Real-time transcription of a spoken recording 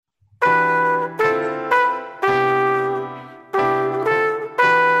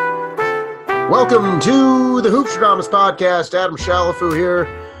Welcome to the Hoopstradamus podcast. Adam Shalafu here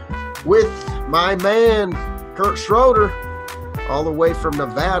with my man, Kurt Schroeder, all the way from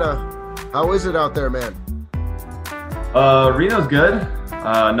Nevada. How is it out there, man? Reno's good.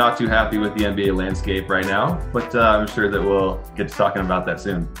 Not too happy with the NBA landscape right now, but I'm sure that we'll get to talking about that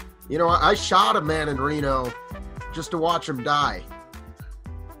soon. You know, I shot a man in Reno just to watch him die.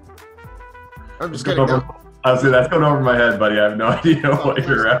 I'm just kidding. Honestly, that's going over my head, buddy. I have no idea what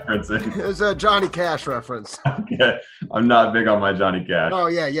you're referencing. It's a Johnny Cash reference. Okay. I'm not big on my Johnny Cash. Oh,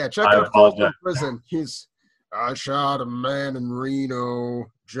 yeah. Check out Folsom Prison. I shot a man in Reno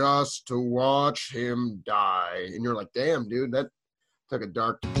just to watch him die. And you're like, damn, dude, that took a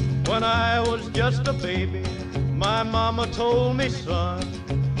dark. When I was just a baby, my mama told me, son,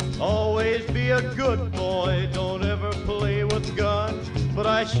 always be a good boy, don't ever play with guns. But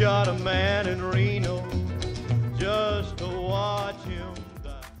I shot a man in Reno just to watch him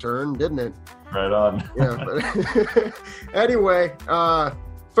die. Turn, didn't it? Right on. Yeah. But anyway,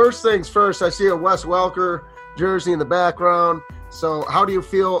 first things first, I see a Wes Welker jersey in the background. So how do you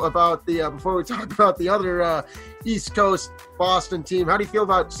feel about the, before we talk about the other East Coast Boston team, how do you feel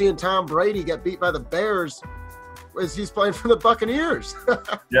about seeing Tom Brady get beat by the Bears as he's playing for the Buccaneers?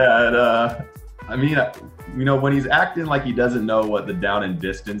 Yeah, I mean, you know, when he's acting like he doesn't know what the down and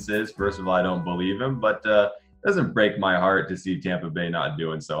distance is, first of all, I don't believe him, but it doesn't break my heart to see Tampa Bay not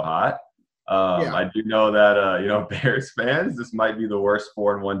doing so hot. I do know that, you know, Bears fans, this might be the worst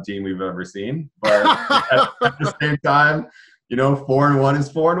 4-1 team we've ever seen, but at the same time, you know, 4-1 is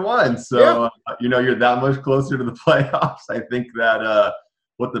 4-1. So, you know, you're that much closer to the playoffs. I think that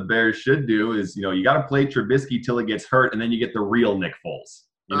what the Bears should do is, you know, you got to play Trubisky till it gets hurt, and then you get the real Nick Foles.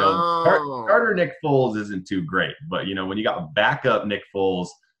 You know, starter Nick Foles isn't too great, but, you know, when you got backup Nick Foles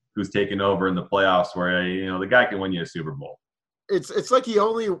who's taken over in the playoffs where, you know, the guy can win you a Super Bowl. It's like he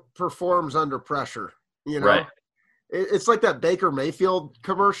only performs under pressure, you know? Right. It's like that Baker Mayfield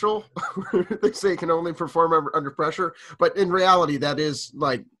commercial. They say he can only perform under pressure, but in reality, that is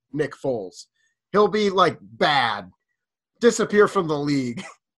like Nick Foles. He'll be like bad, disappear from the league,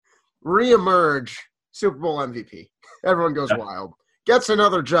 reemerge, Super Bowl MVP. Everyone goes wild. Gets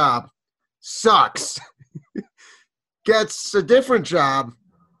another job, sucks. Gets a different job,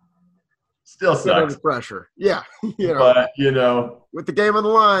 still sucks. Under pressure. Yeah, you know. But you know, with the game on the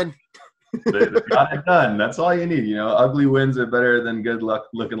line. They got it done. That's all you need. You know, ugly wins are better than good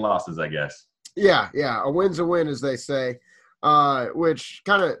looking losses, I guess. Yeah. A win's a win, as they say, which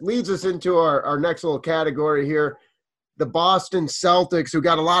kind of leads us into our next little category here. The Boston Celtics, who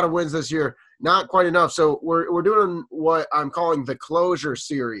got a lot of wins this year, not quite enough. So we're doing what I'm calling the closure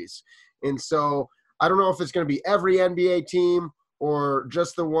series. And so I don't know if it's going to be every NBA team or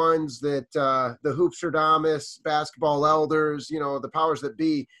just the ones that the Hoopstradamus, basketball elders, you know, the powers that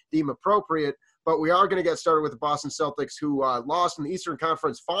be deem appropriate. But we are going to get started with the Boston Celtics, who lost in the Eastern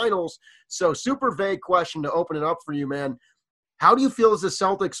Conference Finals. So super vague question to open it up for you, man. How do you feel as a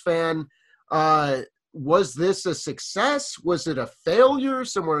Celtics fan? Was this a success? Was it a failure?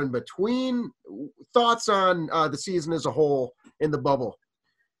 Somewhere in between? Thoughts on the season as a whole in the bubble?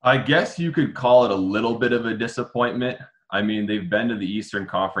 I guess you could call it a little bit of a disappointment. I mean, they've been to the Eastern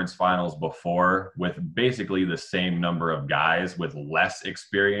Conference Finals before with basically the same number of guys with less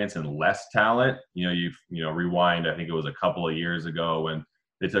experience and less talent. You know, rewind, I think it was a couple of years ago when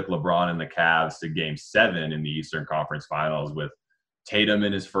they took LeBron and the Cavs to Game 7 in the Eastern Conference Finals with Tatum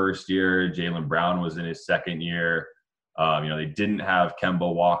in his first year. Jaylen Brown was in his second year. You know, they didn't have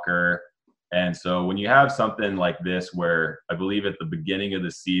Kemba Walker. And so when you have something like this where I believe at the beginning of the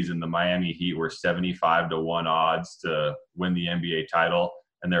season, the Miami Heat were 75-1 odds to win the NBA title,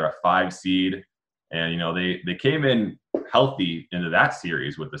 and they're a 5 seed. And, you know, they came in healthy into that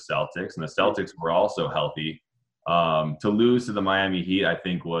series with the Celtics, and the Celtics were also healthy. To lose to the Miami Heat, I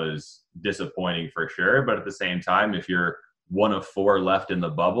think, was disappointing for sure. But at the same time, if you're one of 4 left in the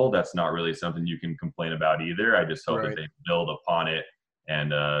bubble, that's not really something you can complain about either. I just hope that they build upon it.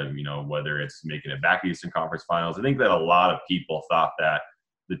 And, you know, whether it's making it back to Eastern Conference Finals, I think that a lot of people thought that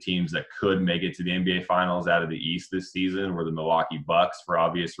the teams that could make it to the NBA Finals out of the East this season were the Milwaukee Bucks for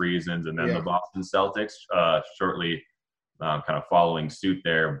obvious reasons, and then the Boston Celtics shortly kind of following suit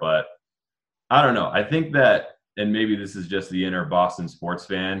there. But I don't know. I think that, and maybe this is just the inner Boston sports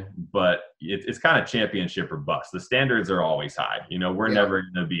fan, but it's kind of championship or bust. The standards are always high. You know, we're never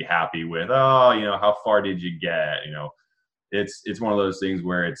going to be happy with, oh, you know, how far did you get, you know. It's one of those things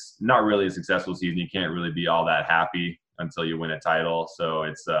where it's not really a successful season. You can't really be all that happy until you win a title. So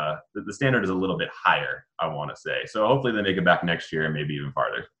it's the standard is a little bit higher, I want to say. So hopefully they make it back next year and maybe even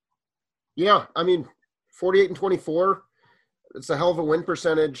farther. Yeah, I mean, 48-24, it's a hell of a win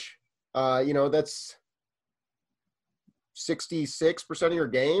percentage. That's 66% of your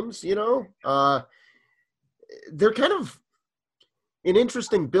games, they're kind of an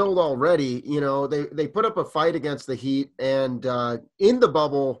interesting build already. They put up a fight against the Heat, and in the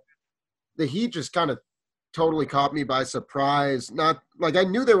bubble, the Heat just kind of totally caught me by surprise. Not like I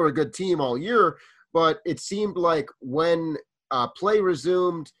knew they were a good team all year, but it seemed like when play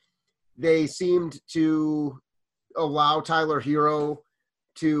resumed, they seemed to allow Tyler Hero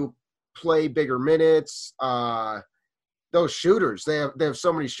to play bigger minutes. Those shooters, they have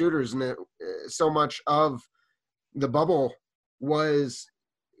so many shooters, and so much of the bubble was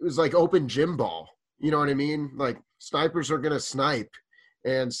like open gym ball. You know what I mean? Like snipers are going to snipe.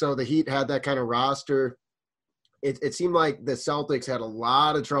 And so the Heat had that kind of roster. It seemed like the Celtics had a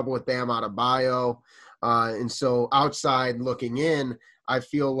lot of trouble with Bam Adebayo. And so outside looking in, I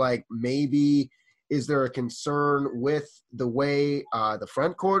feel like maybe is there a concern with the way the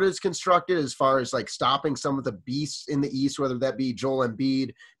front court is constructed as far as like stopping some of the beasts in the East, whether that be Joel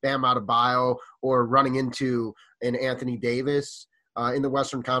Embiid, Bam Adebayo, or running into an Anthony Davis in the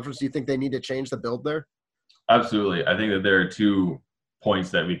Western Conference? Do you think they need to change the build there? Absolutely. I think that there are 2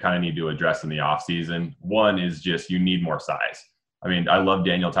 points that we kind of need to address in the offseason. One is just you need more size. I mean, I love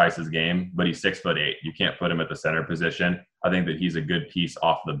Daniel Tice's game, but he's 6'8". You can't put him at the center position. I think that he's a good piece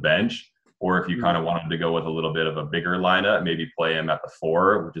off the bench. Or if you kind of want him to go with a little bit of a bigger lineup, maybe play him at the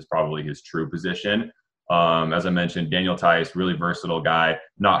 4, which is probably his true position. As I mentioned, Daniel Tice, really versatile guy.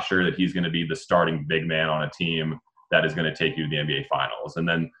 Not sure that he's going to be the starting big man on a team that is going to take you to the NBA Finals. And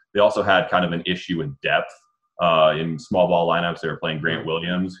then they also had kind of an issue with depth. In small ball lineups, they were playing Grant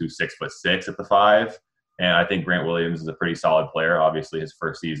Williams, who's 6'6" at the 5. And I think Grant Williams is a pretty solid player. Obviously, his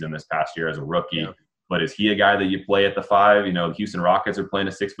first season this past year as a rookie. Yeah. But is he a guy that you play at the 5? Houston Rockets are playing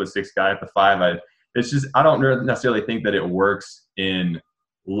a 6'6" guy at the 5. I don't necessarily think that it works in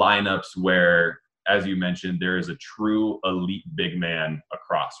lineups where, as you mentioned, there is a true elite big man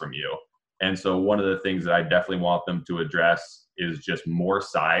across from you. And so one of the things that I definitely want them to address is just more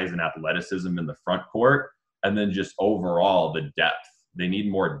size and athleticism in the front court, and then just overall the depth. They need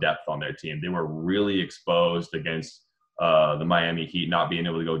more depth on their team. They were really exposed against the Miami Heat not being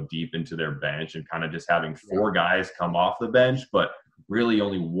able to go deep into their bench and kind of just having 4 guys come off the bench, but really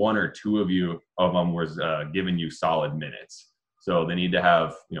only 1 or 2 of them was giving you solid minutes. So they need to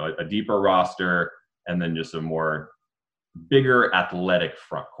have a deeper roster and then just a more bigger athletic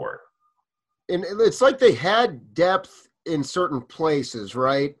front court. And it's like they had depth in certain places,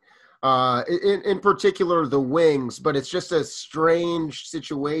 right? In particular, the wings, but it's just a strange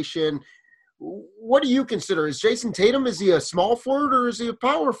situation. What do you consider? Is Jason Tatum, is he a small forward or is he a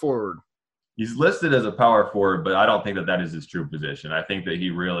power forward? He's listed as a power forward, but I don't think that is his true position. I think that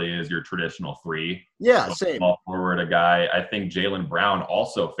he really is your traditional 3. Yeah, so same. Small forward, a guy. I think Jaylen Brown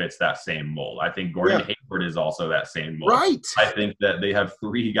also fits that same mold. I think Gordon Hayward is also that same mold. Right. I think that they have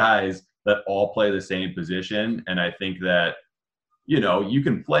 3 guys that all play the same position, and I think that you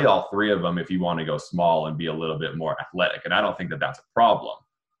can play all 3 of them if you want to go small and be a little bit more athletic, and I don't think that that's a problem.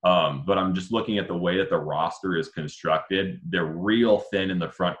 But I'm just looking at the way that the roster is constructed. They're real thin in the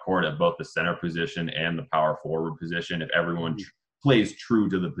front court at both the center position and the power forward position if everyone plays true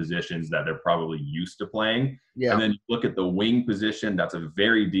to the positions that they're probably used to playing. Yeah. And then you look at the wing position, that's a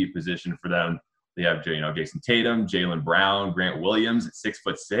very deep position for them. They have Jason Tatum, Jaylen Brown, Grant Williams at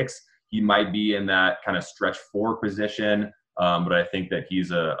 6'6". He might be in that kind of stretch 4 position, but I think that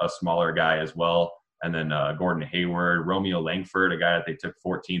he's a smaller guy as well. And then Gordon Hayward, Romeo Langford, a guy that they took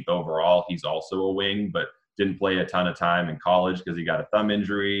 14th overall. He's also a wing, but didn't play a ton of time in college because he got a thumb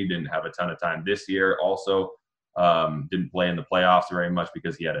injury, didn't have a ton of time this year. Also didn't play in the playoffs very much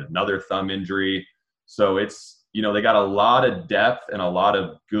because he had another thumb injury. So it's, they got a lot of depth and a lot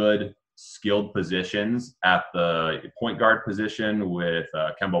of good skilled positions at the point guard position with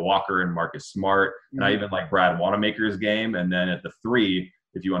Kemba Walker and Marcus Smart. And I even like Brad Wanamaker's game. And then at the 3,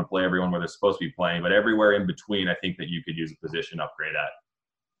 if you want to play everyone where they're supposed to be playing, but everywhere in between, I think that you could use a position upgrade at.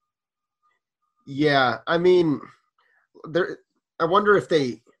 Yeah, I mean, I wonder if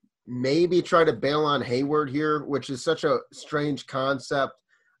they maybe try to bail on Hayward here, which is such a strange concept,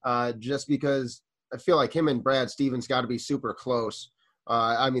 just because I feel like him and Brad Stevens got to be super close.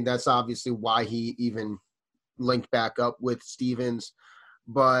 I mean, that's obviously why he even linked back up with Stevens,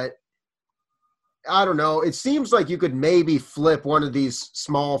 but I don't know. It seems like you could maybe flip one of these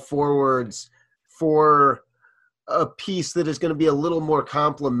small forwards for a piece that is going to be a little more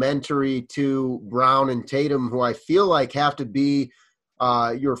complementary to Brown and Tatum, who I feel like have to be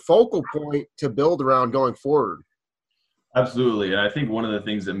your focal point to build around going forward. Absolutely. And I think one of the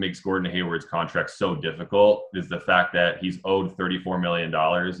things that makes Gordon Hayward's contract so difficult is the fact that he's owed $34 million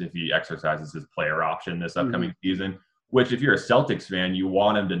if he exercises his player option this upcoming season, which if you're a Celtics fan, you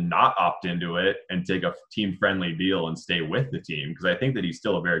want him to not opt into it and take a team-friendly deal and stay with the team, because I think that he's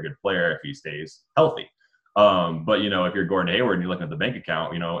still a very good player if he stays healthy. But, if you're Gordon Hayward and you're looking at the bank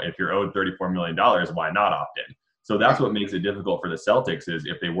account, if you're owed $34 million, why not opt in? So that's what makes it difficult for the Celtics is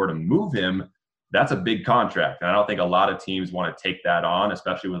if they were to move him, that's a big contract. And I don't think a lot of teams want to take that on,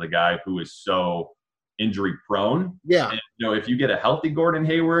 especially with a guy who is so injury prone. Yeah. And, if you get a healthy Gordon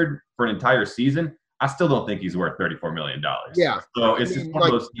Hayward for an entire season, I still don't think he's worth $34 million. Yeah. So it's just one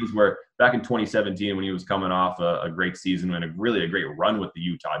of those things where back in 2017, when he was coming off a great season and really a great run with the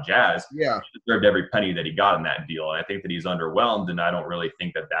Utah Jazz, he deserved every penny that he got in that deal. And I think that he's underwhelmed, and I don't really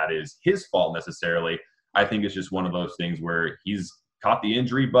think that that is his fault necessarily. I think it's just one of those things where he's caught the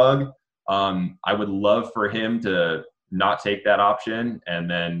injury bug. I would love for him to not take that option and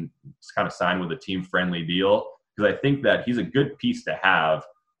then just kind of sign with a team-friendly deal, because I think that he's a good piece to have,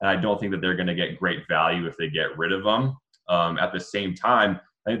 and I don't think that they're going to get great value if they get rid of him. At the same time,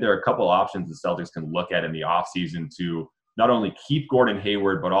 I think there are a couple options the Celtics can look at in the offseason to not only keep Gordon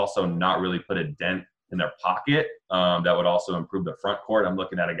Hayward, but also not really put a dent in their pocket. That would also improve the front court. I'm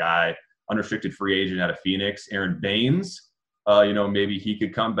looking at a guy, unrestricted free agent out of Phoenix, Aaron Baines. Maybe he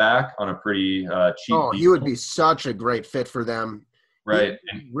could come back on a pretty cheap deal. He would be such a great fit for them. Right.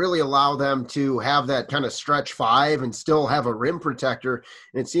 And really allow them to have that kind of stretch five and still have a rim protector.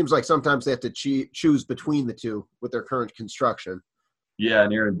 And it seems like sometimes they have to choose between the two with their current construction. Yeah,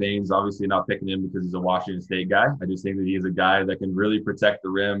 and Aaron Baines, obviously not picking him because he's a Washington State guy. I just think that he is a guy that can really protect the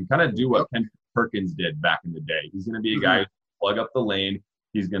rim, kind of do what Ken Perkins did back in the day. He's going to be a guy who plug up the lane.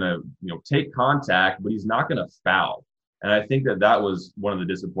 He's going to, take contact, but he's not going to foul. And I think that was one of the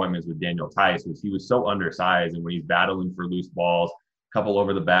disappointments with Daniel Tice, was he was so undersized, and when he's battling for loose balls, a couple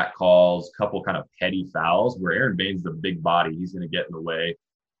over the back calls, couple kind of petty fouls, where Aaron Baines is a big body, he's going to get in the way.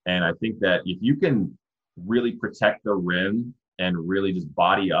 And I think that if you can really protect the rim and really just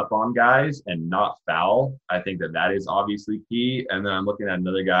body up on guys and not foul, I think that is obviously key. And then I'm looking at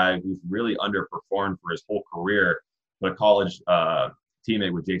another guy who's really underperformed for his whole career, but a college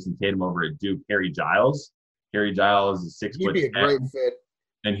teammate with Jason Tatum over at Duke, Harry Giles. Harry Giles is 6'10". He'd be a great fit.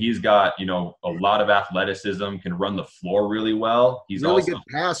 And he's got, a lot of athleticism, can run the floor really well. He's really also good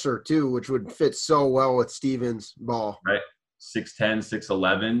passer too, which would fit so well with Stevens' ball. Right. 6'10",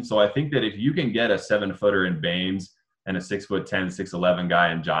 6'11". So I think that if you can get a 7-footer in Baines and a 6'10", 6'11"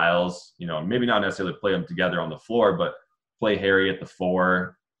 guy in Giles, maybe not necessarily play them together on the floor, but play Harry at the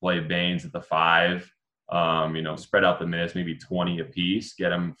 4, play Baines at the 5. Spread out the minutes, maybe 20 a piece, get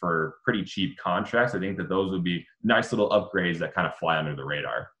them for pretty cheap contracts. I think that those would be nice little upgrades that kind of fly under the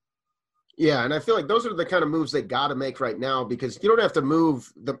radar. Yeah, and I feel like those are the kind of moves they got to make right now, because you don't have to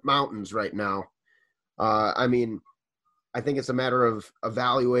move the mountains right now. I think it's a matter of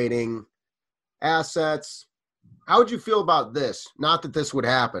evaluating assets. How would you feel about this? Not that this would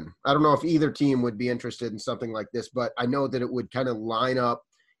happen. I don't know if either team would be interested in something like this, but I know that it would kind of line up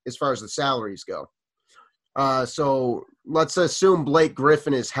as far as the salaries go. So let's assume Blake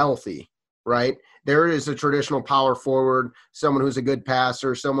Griffin is healthy, right? There is a traditional power forward, someone who's a good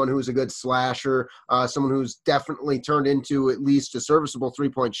passer, someone who's a good slasher, someone who's definitely turned into at least a serviceable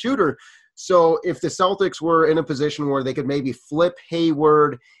three-point shooter. So if the Celtics were in a position where they could maybe flip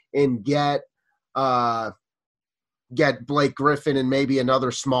Hayward and get Blake Griffin and maybe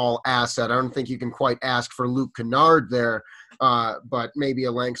another small asset, I don't think you can quite ask for Luke Kennard there, but maybe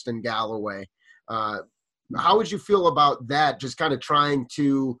a Langston Galloway. How would you feel about that? Just kind of trying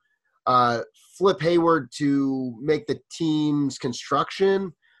to flip Hayward to make the team's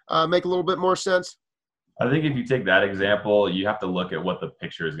construction make a little bit more sense? I think if you take that example, you have to look at what the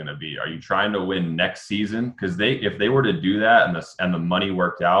picture is going to be. Are you trying to win next season? Because if they were to do that and the money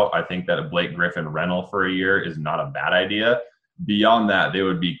worked out, I think that a Blake Griffin rental for a year is not a bad idea. Beyond that, they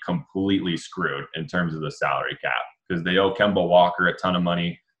would be completely screwed in terms of the salary cap, because they owe Kemba Walker a ton of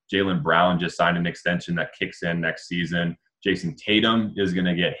money. Jaylen Brown just signed an extension that kicks in next season. Jason Tatum is going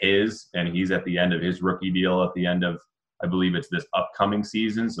to get his, and he's at the end of his rookie deal at the end of, I believe it's this upcoming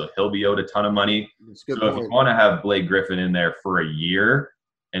season, so he'll be owed a ton of money. So if you want to have Blake Griffin in there for a year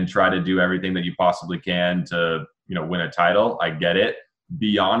and try to do everything that you possibly can to, win a title, I get it.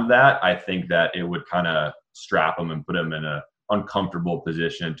 Beyond that, I think that it would kind of strap him and put him in an uncomfortable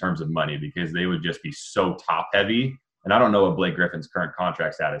position in terms of money, because they would just be so top heavy. And I don't know what Blake Griffin's current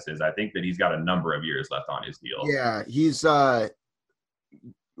contract status is. I think that he's got a number of years left on his deal. Yeah, he's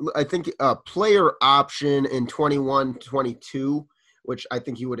I think a player option in 21-22 which I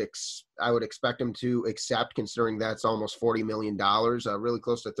think I would expect him to accept, considering that's almost $40 million, really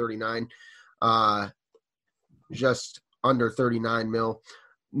close to 39, just under 39 mil.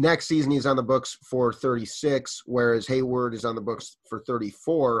 Next season, he's on the books for 36, whereas Hayward is on the books for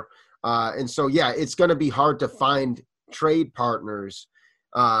 34. And so, yeah, it's going to be hard to find trade partners.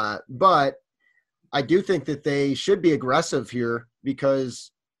 But I do think that they should be aggressive here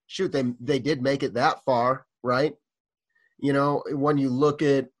because, shoot, they did make it that far, right? You know, when you look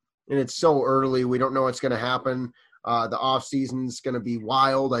at, and it's so early, we don't know what's going to happen. The offseason is going to be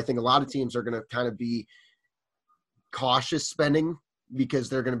wild. I think a lot of teams are going to kind of be cautious spending because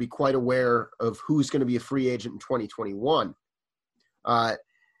they're going to be quite aware of who's going to be a free agent in 2021.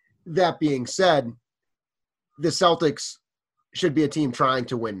 That being said, the Celtics should be a team trying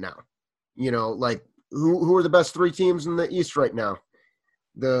to win now. You know, like who are the best three teams in the East right now?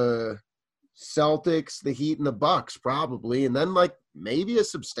 The Celtics, the Heat, and the Bucks probably, and then like maybe a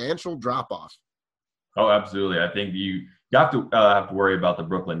substantial drop-off. Oh, absolutely. I think you have to worry about the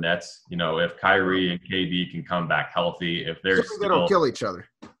Brooklyn Nets. You know, if Kyrie and KD can come back healthy, if they're they don't kill each other.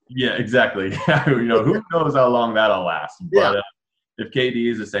 Yeah, exactly. You know, who knows how long that'll last. But if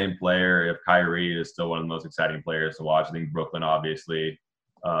KD is the same player, if Kyrie is still one of the most exciting players to watch, I think Brooklyn obviously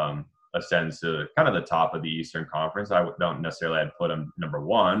ascends to kind of the top of the Eastern Conference. I don't necessarily put them number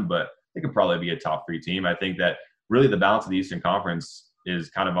one, but they could probably be a top 3 team. I think that really the balance of the Eastern Conference is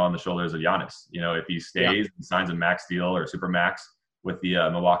kind of on the shoulders of Giannis. You know, if he stays and signs a max deal or super max with the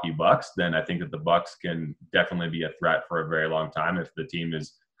Milwaukee Bucks, then I think that the Bucks can definitely be a threat for a very long time if the team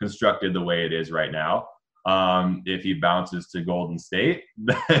is constructed the way it is right now. If he bounces to Golden State,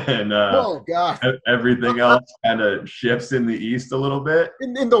 then everything else kind of shifts in the East a little bit.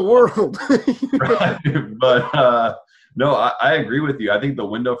 In the world. Right. But no, I agree with you. I think the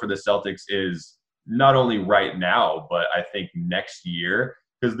window for the Celtics is not only right now, but I think next year,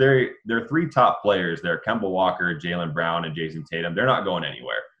 because their 3 top players, they're Kemba Walker, Jaylen Brown, and Jason Tatum. They're not going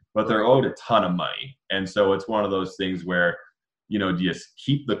anywhere, but they're owed a ton of money. And so it's one of those things where, you know, do you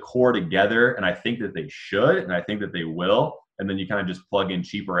keep the core together? And I think that they should, and I think that they will. And then you kind of just plug in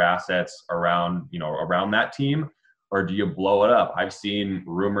cheaper assets around that team, or do you blow it up? I've seen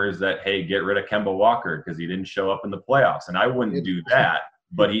rumors that, hey, get rid of Kemba Walker because he didn't show up in the playoffs. And I wouldn't do that.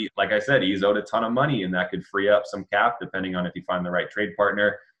 But he, like I said, he's owed a ton of money, and that could free up some cap depending on if you find the right trade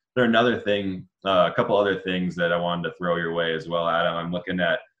partner. There's another thing, a couple other things that I wanted to throw your way as well, Adam. I'm looking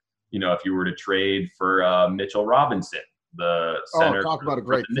at, you know, if you were to trade for Mitchell Robinson, the center. Talk about a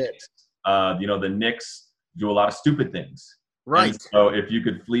great fit. You know, the Knicks do a lot of stupid things. Right. And so if you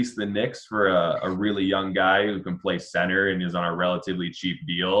could fleece the Knicks for a really young guy who can play center and is on a relatively cheap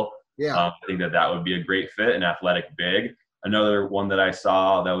deal, I think that would be a great fit, an athletic big. Another one that I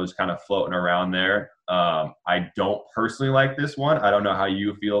saw that was kind of floating around there. I don't personally like this one. I don't know how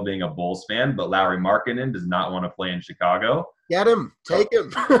you feel being a Bulls fan, but Lauri Markkanen does not want to play in Chicago. Get him. Take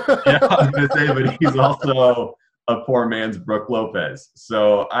him. Yeah, I was going to say, but he's also a poor man's Brook Lopez.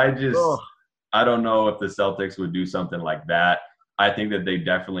 So I don't know if the Celtics would do something like that. I think that they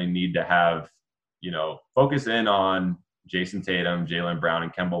definitely need to have, you know, focus in on Jason Tatum, Jaylen Brown,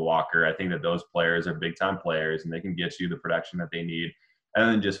 and Kemba Walker. I think that those players are big-time players, and they can get you the production that they need. And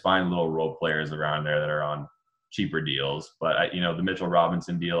then just find little role players around there that are on cheaper deals. But, you know, the Mitchell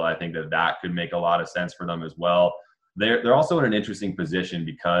Robinson deal, I think that could make a lot of sense for them as well. They're also in an interesting position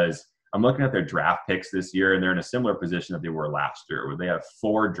because I'm looking at their draft picks this year, and they're in a similar position that they were last year, where they have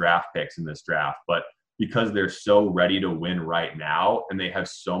 4 draft picks in this draft. But because they're so ready to win right now, and they have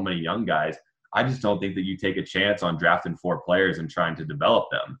so many young guys, I just don't think that you take a chance on drafting 4 players and trying to develop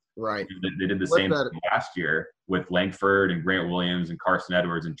them. Right. They did the same thing last year with Langford and Grant Williams and Carson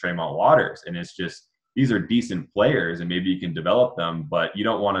Edwards and Tremont Waters. And it's just, these are decent players and maybe you can develop them, but you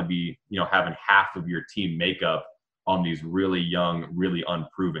don't want to be, you know, having half of your team makeup on these really young, really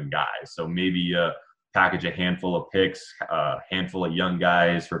unproven guys. So maybe you package a handful of picks, a handful of young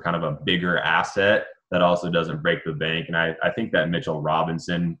guys for kind of a bigger asset that also doesn't break the bank. And I think that Mitchell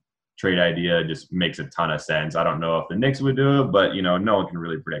Robinson trade idea just makes a ton of sense. I don't know if the Knicks would do it, but, you know, no one can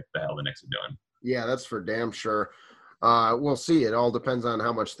really predict the hell the Knicks are doing. Yeah, that's for damn sure. We'll see. It all depends on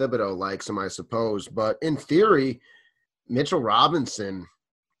how much Thibodeau likes him, I suppose. But in theory, Mitchell Robinson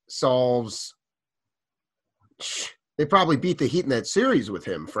solves – they probably beat the Heat in that series with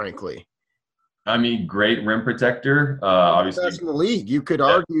him, frankly. I mean, great rim protector. Obviously, best in the league. You could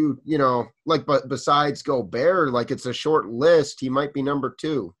argue, you know, like, but besides Gobert, like it's a short list. He might be number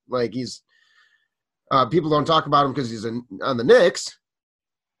 2. Like he's, people don't talk about him because he's on the Knicks,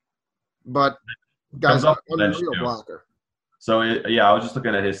 but guy's an unreal blocker. So, yeah, I was just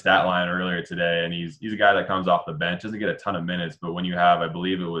looking at his stat line earlier today, and he's a guy that comes off the bench, doesn't get a ton of minutes, but when you have, I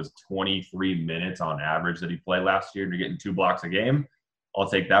believe it was 23 minutes on average that he played last year, and you're getting 2 blocks a game, I'll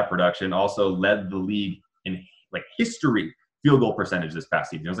take that production. Also led the league in, like, history field goal percentage this past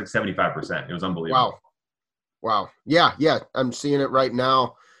season. It was like 75%. It was unbelievable. Wow. Yeah, I'm seeing it right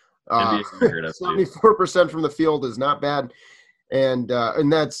now. NBA record, 74% from the field is not bad. And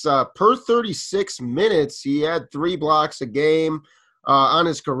that's per 36 minutes. He had 3 blocks a game. On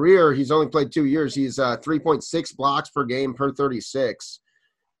his career, he's only played 2 years. He's 3.6 blocks per game per 36.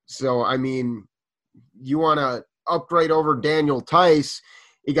 So, I mean, you want to upgrade over Daniel Tice.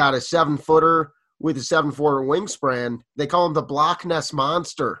 He got a 7-footer with a 7'4" wingspan. They call him the Block Nest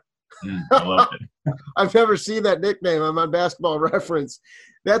Monster. I love it. I've never seen that nickname. I'm on Basketball Reference.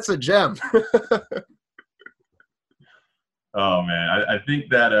 That's a gem. Oh, man. I think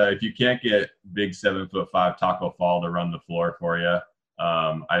that if you can't get big 7'5" Taco Fall to run the floor for you,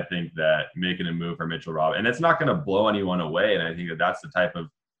 I think that making a move for Mitchell Robinson, and it's not going to blow anyone away, and I think that that's the type of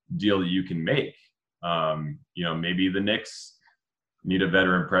deal that you can make. Maybe the Knicks need a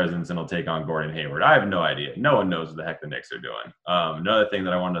veteran presence and will take on Gordon Hayward. I have no idea. No one knows what the heck the Knicks are doing. Another thing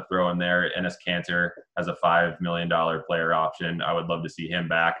that I wanted to throw in there, Enes Kanter has a $5 million player option. I would love to see him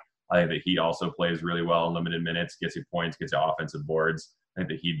back. I think that he also plays really well in limited minutes, gets you points, gets you offensive boards. I think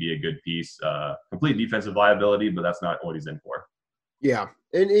that he'd be a good piece. Complete defensive liability, but that's not what he's in for. Yeah,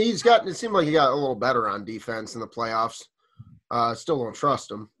 and it seemed like he got a little better on defense in the playoffs. Still don't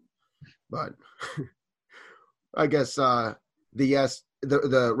trust him, but I guess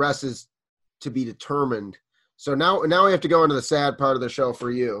the rest is to be determined. So now we have to go into the sad part of the show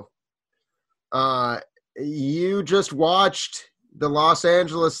for you. You just watched the Los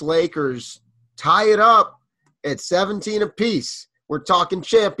Angeles Lakers tie it up at 17 apiece. We're talking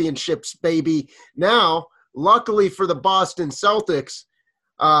championships, baby. Now, luckily for the Boston Celtics,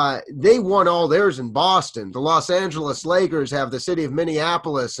 they won all theirs in Boston. The Los Angeles Lakers have the city of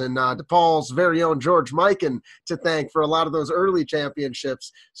Minneapolis and DePaul's very own George Mikan to thank for a lot of those early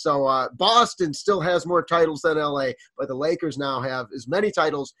championships. So Boston still has more titles than LA, but the Lakers now have as many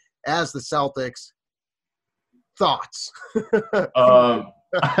titles as the Celtics. Thoughts?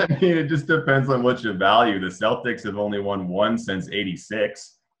 I mean, it just depends on what you value. The Celtics have only won one since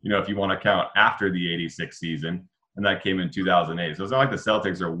 '86, if you want to count after the '86 season, and that came in 2008. So it's not like the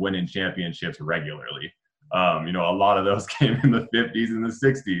Celtics are winning championships regularly. A lot of those came in the 50s and the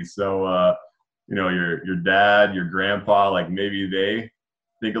 60s. So, your dad, your grandpa, like maybe they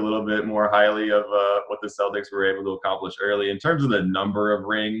think a little bit more highly of what the Celtics were able to accomplish early. In terms of the number of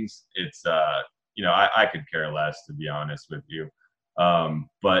rings, it's I could care less, to be honest with you.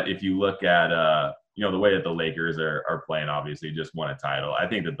 But if you look at, the way that the Lakers are playing, obviously just won a title. I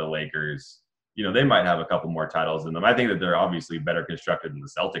think that the Lakers, they might have a couple more titles in them. I think that they're obviously better constructed than the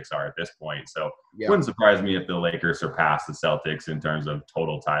Celtics are at this point. So it wouldn't surprise me if the Lakers surpass the Celtics in terms of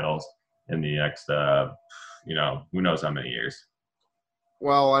total titles in the next, who knows how many years.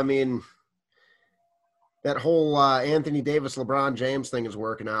 Well, I mean, that whole Anthony Davis, LeBron James thing is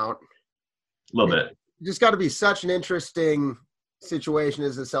working out. A little bit. Just got to be such an interesting situation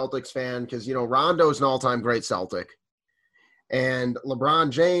as a Celtics fan because, Rondo's an all-time great Celtic. And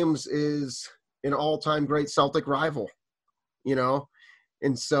LeBron James is an all-time great Celtic rival,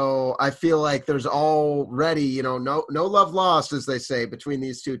 And so I feel like there's already, no love lost, as they say, between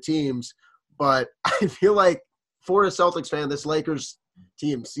these two teams. But I feel like for a Celtics fan, this Lakers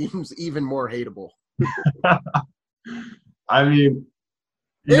team seems even more hateable. I mean –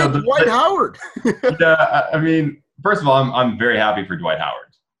 Dwight Howard. Yeah, I mean, first of all, I'm very happy for Dwight Howard.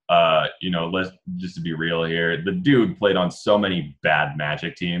 Let's just to be real here. The dude played on so many bad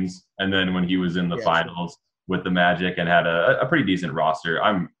Magic teams, and then when he was in the finals with the Magic and had a pretty decent roster,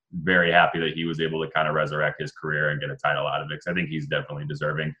 I'm very happy that he was able to kind of resurrect his career and get a title out of it. 'Cause I think he's definitely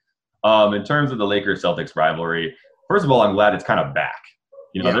deserving. In terms of the Lakers-Celtics rivalry, first of all, I'm glad it's kind of back.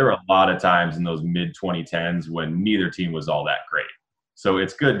 There were a lot of times in those mid-2010s when neither team was all that great. So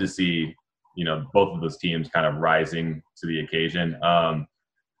it's good to see, both of those teams kind of rising to the occasion.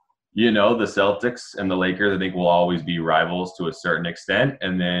 The Celtics and the Lakers, I think, will always be rivals to a certain extent.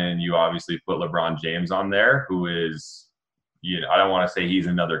 And then you obviously put LeBron James on there, who is, I don't want to say he's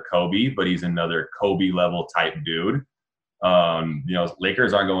another Kobe, but he's another Kobe-level type dude.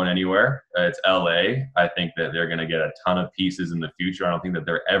 Lakers aren't going anywhere. It's LA. I think that they're going to get a ton of pieces in the future. I don't think that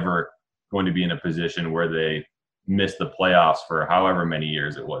they're ever going to be in a position where they missed the playoffs for however many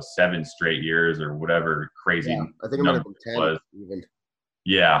years it was, 7 straight years or whatever crazy. Yeah, I think it might have been 10 was. Even.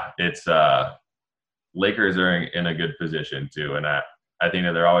 Yeah, it's Lakers are in a good position too, and I I think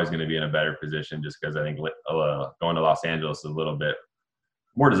that they're always going to be in a better position just because I think going to Los Angeles is a little bit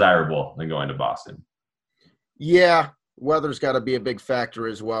more desirable than going to Boston. Yeah, weather's got to be a big factor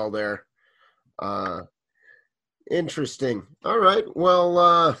as well there. Interesting. All right.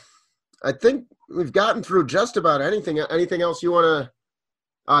 Well, I think we've gotten through just about anything. Anything else you want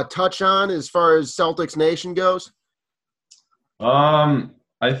to touch on as far as Celtics Nation goes?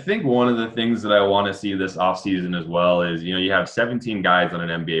 I think one of the things that I want to see this offseason as well is, you have 17 guys on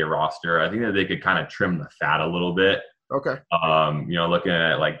an NBA roster. I think that they could kind of trim the fat a little bit. Okay. Looking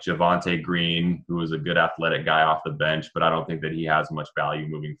at like Javonte Green, who was a good athletic guy off the bench, but I don't think that he has much value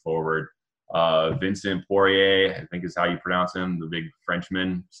moving forward. Vincent Poirier, I think is how you pronounce him, the big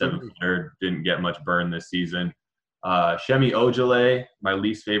Frenchman, 7-footer, didn't get much burn this season. Shemi Ojale, my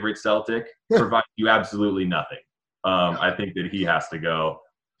least favorite Celtic, provides you absolutely nothing. I think that he has to go.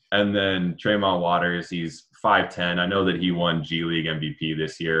 And then Tremont Waters, he's 5'10". I know that he won G League MVP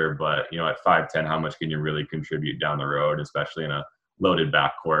this year, but, at 5'10", how much can you really contribute down the road, especially in a loaded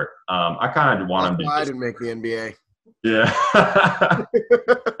backcourt? I kind of want him to I didn't make the NBA. Yeah.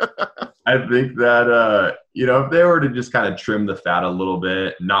 I think that, if they were to just kind of trim the fat a little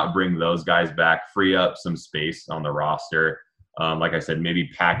bit, not bring those guys back, free up some space on the roster. Like I said, maybe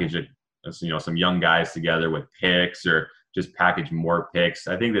package it, some young guys together with picks or just package more picks.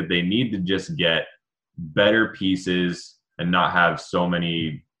 I think that they need to just get better pieces and not have so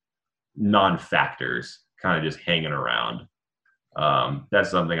many non-factors kind of just hanging around. That's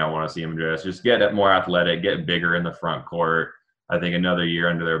something I want to see them address. Just get more athletic, get bigger in the front court. I think another year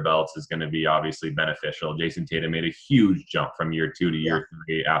under their belts is going to be obviously beneficial. Jason Tatum made a huge jump from year 2 to year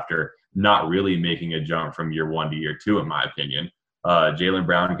 3 after not really making a jump from year 1 to year 2, in my opinion. Jaylen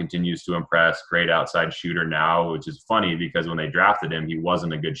Brown continues to impress. Great outside shooter now, which is funny because when they drafted him, he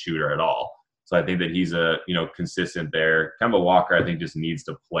wasn't a good shooter at all. So I think that he's consistent there. Kemba Walker, I think, just needs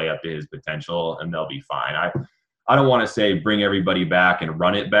to play up to his potential, and they'll be fine. I don't want to say bring everybody back and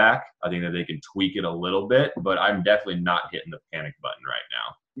run it back. I think that they can tweak it a little bit, but I'm definitely not hitting the panic button right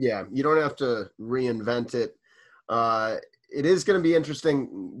now. Yeah, you don't have to reinvent it. It is going to be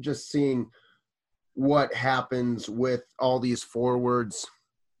interesting just seeing what happens with all these forwards.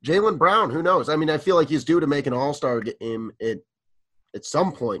 Jaylen Brown, who knows? I mean, I feel like he's due to make an all-star game at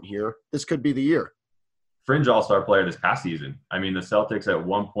some point here. This could be the year. Fringe all-star player this past season. I mean, the Celtics at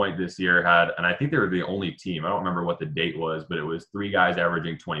one point this year had, and I think they were the only team, I don't remember what the date was, but it was 3 guys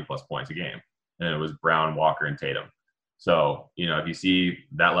averaging 20-plus points a game. And it was Brown, Walker, and Tatum. So, if you see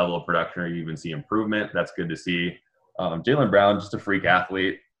that level of production or you even see improvement, that's good to see. Jaylen Brown, just a freak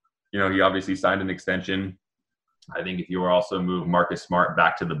athlete. He obviously signed an extension. I think if you were also move Marcus Smart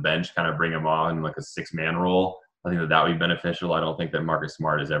back to the bench, kind of bring him on like a 6-man role, I think that would be beneficial. I don't think that Marcus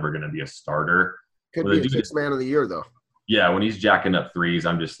Smart is ever going to be a starter. Could be a 6th man of the year, though. Yeah, when he's jacking up threes,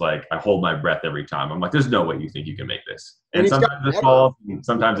 I'm just like, I hold my breath every time. I'm like, there's no way you think you can make this. And sometimes it falls, and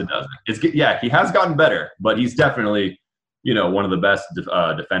sometimes it doesn't. He has gotten better, but he's definitely, one of the best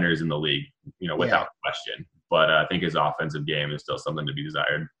defenders in the league, without question. But I think his offensive game is still something to be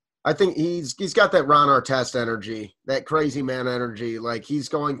desired. I think he's got that Ron Artest energy, that crazy man energy. Like, he's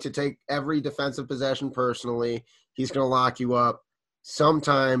going to take every defensive possession personally. He's going to lock you up.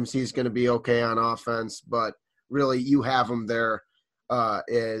 Sometimes he's going to be okay on offense, but really you have him there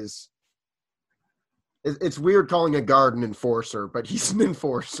it's weird calling a guard an enforcer, but he's an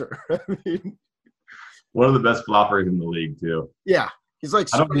enforcer. I mean, one of the best floppers in the league, too. Yeah, he's like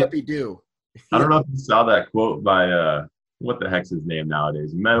Scrappy Doo. I don't know if you saw that quote by what the heck's his name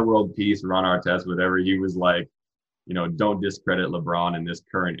nowadays? Meta World Peace, Ron Artest, whatever. He was like, don't discredit LeBron in this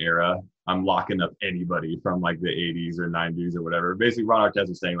current era. I'm locking up anybody from like the 80s or 90s or whatever. Basically, Ron Artest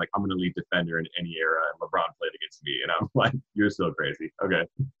was saying, like, I'm an elite defender in any era, and LeBron played against me. And I'm like, you're so crazy. Okay.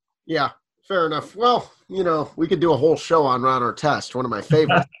 Yeah, fair enough. Well, we could do a whole show on Ron Artest, one of my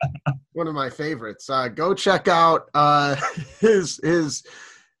favorites. One of my favorites. Go check out his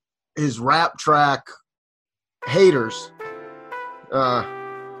rap track, Haters.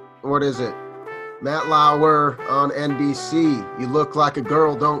 What is it? Matt Lauer on NBC. You look like a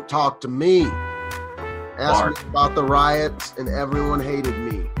girl, don't talk to me. Asked me about the riots and everyone hated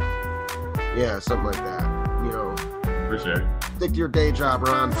me. Yeah, something like that. For sure. Stick to your day job,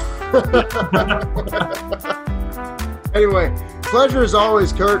 Ron. Anyway, pleasure as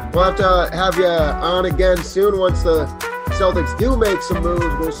always, Kurt. We'll have to have you on again soon once the Celtics do make some moves.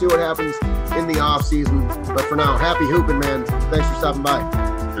 We'll see what happens in the offseason. But for now, happy hooping, man. Thanks for stopping by.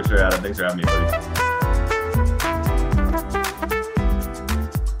 For sure, Adam. Thanks for having me, buddy.